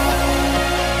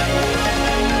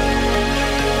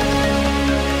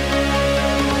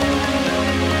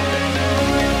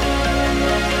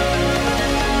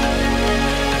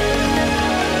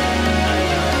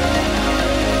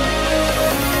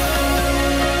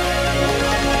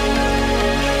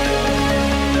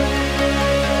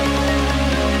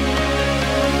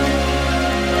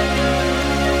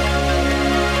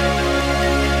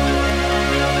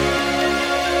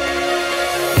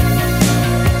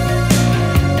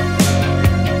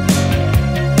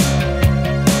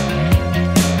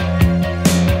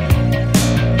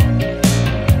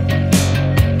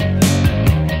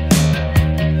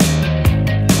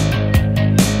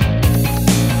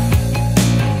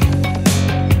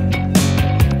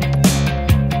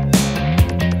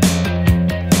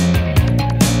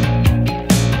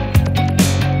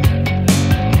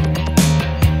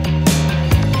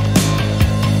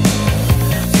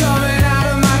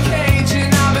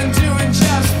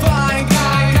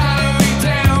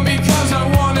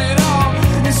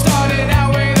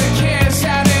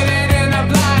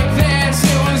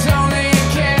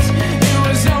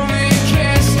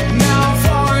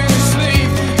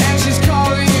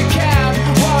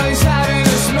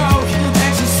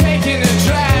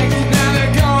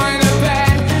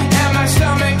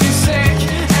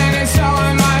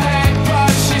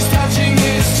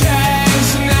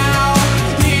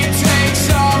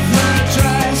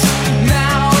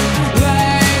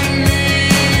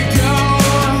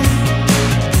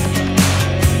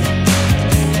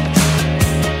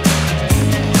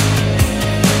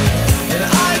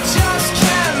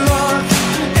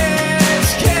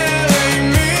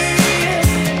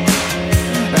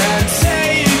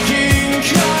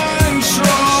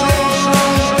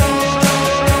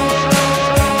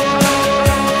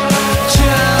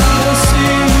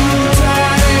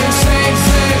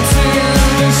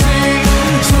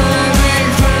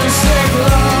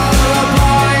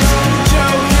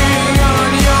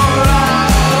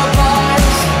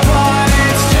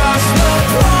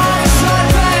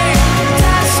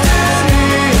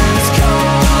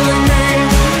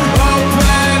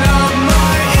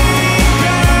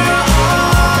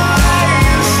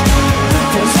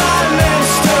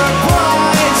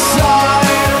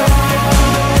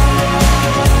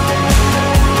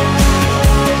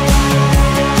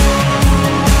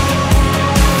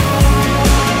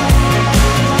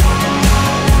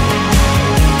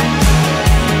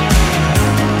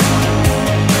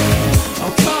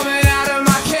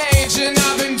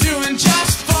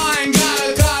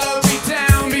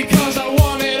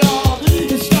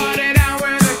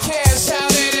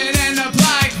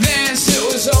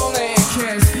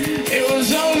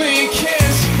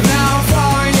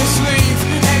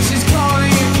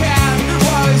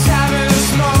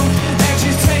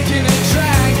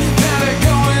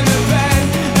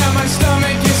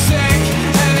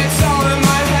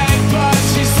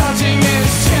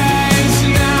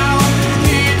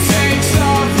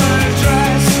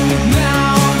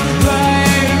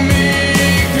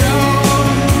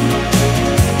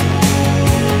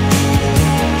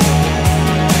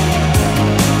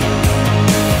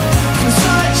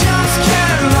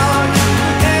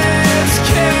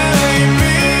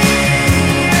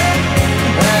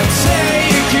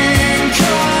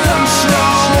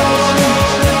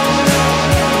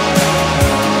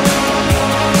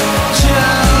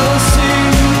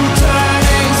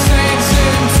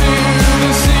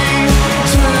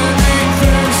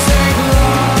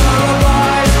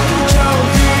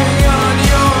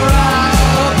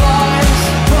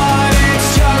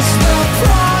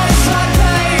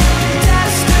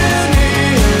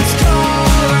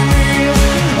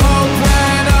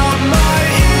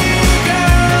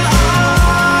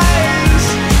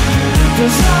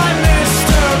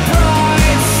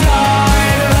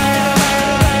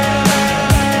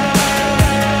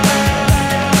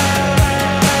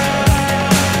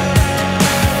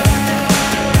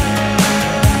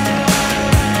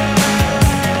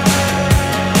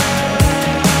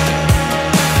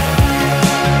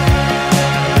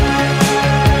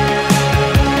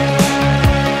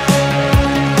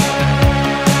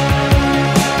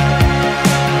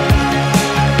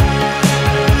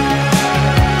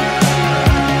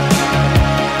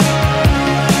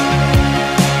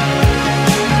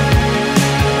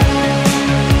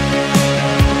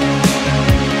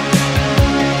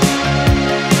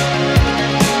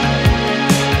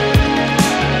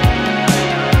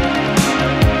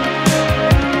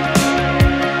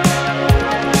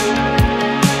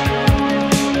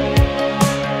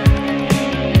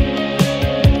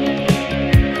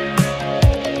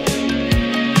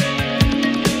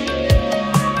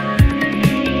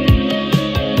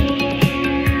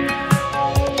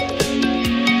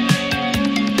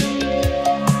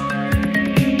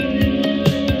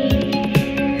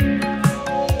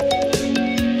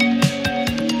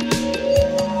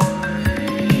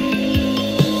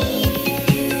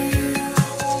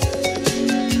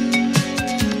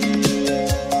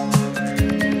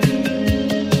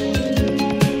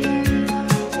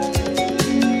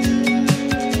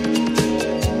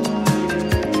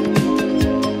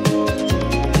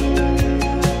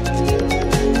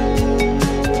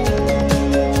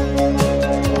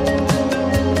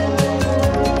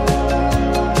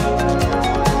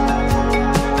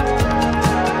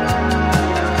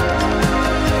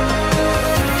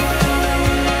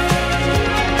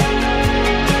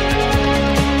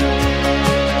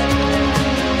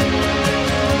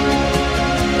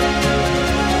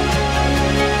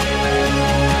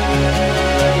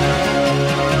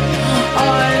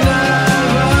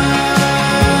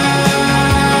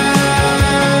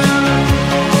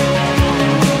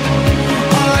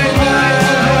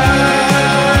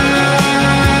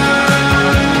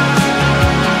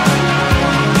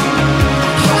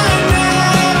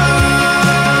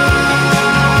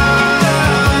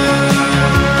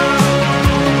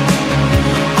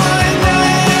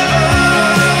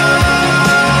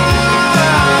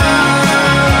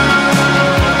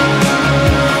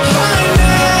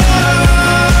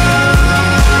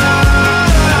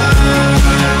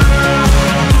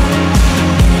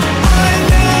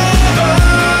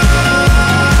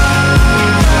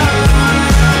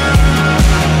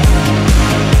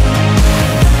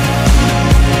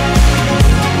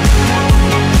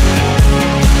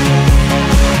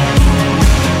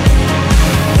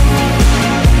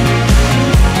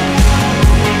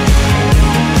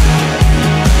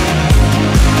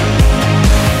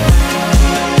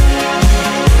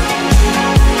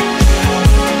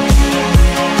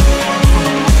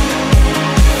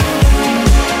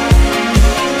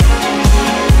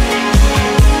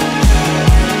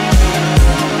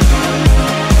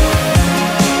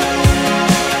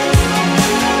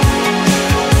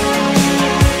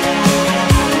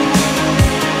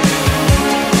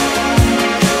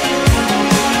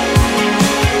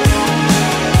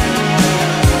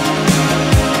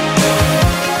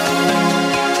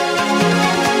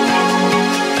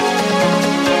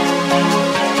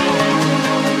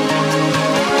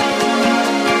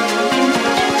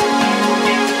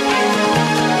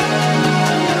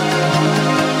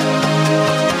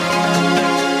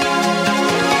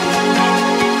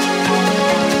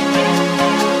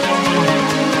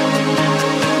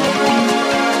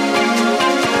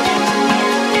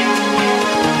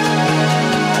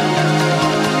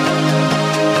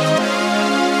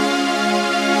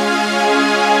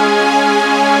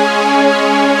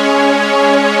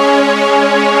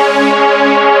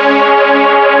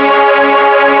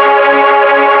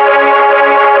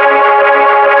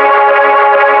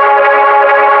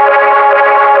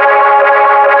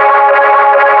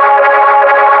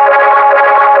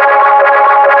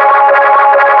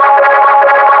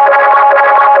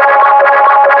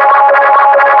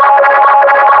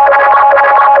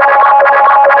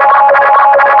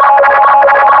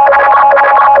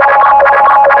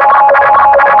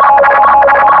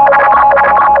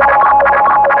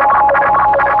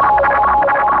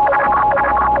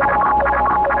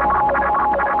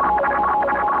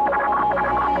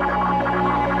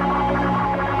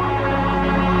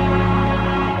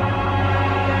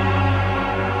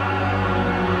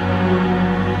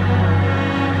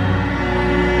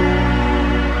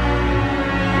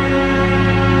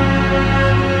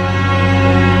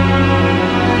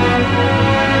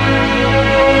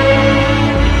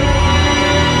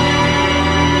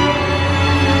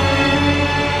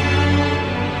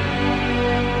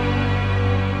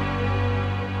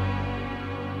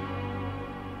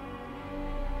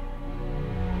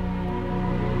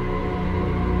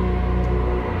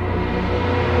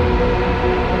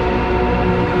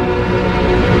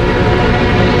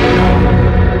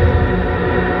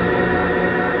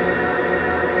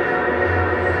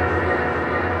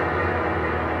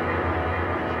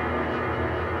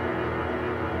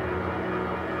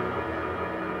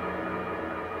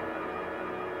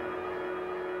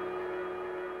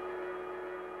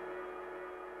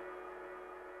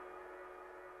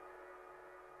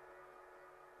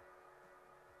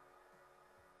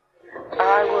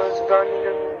 running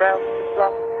around the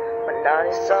block when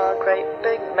I saw a great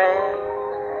big man.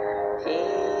 He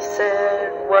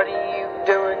said, what are you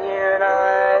doing here? And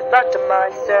I thought to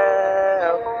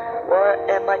myself, what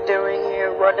am I doing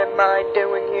here? What am I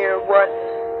doing here? What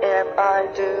am I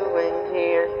doing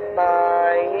here?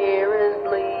 My ear is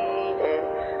bleeding.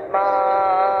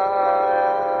 My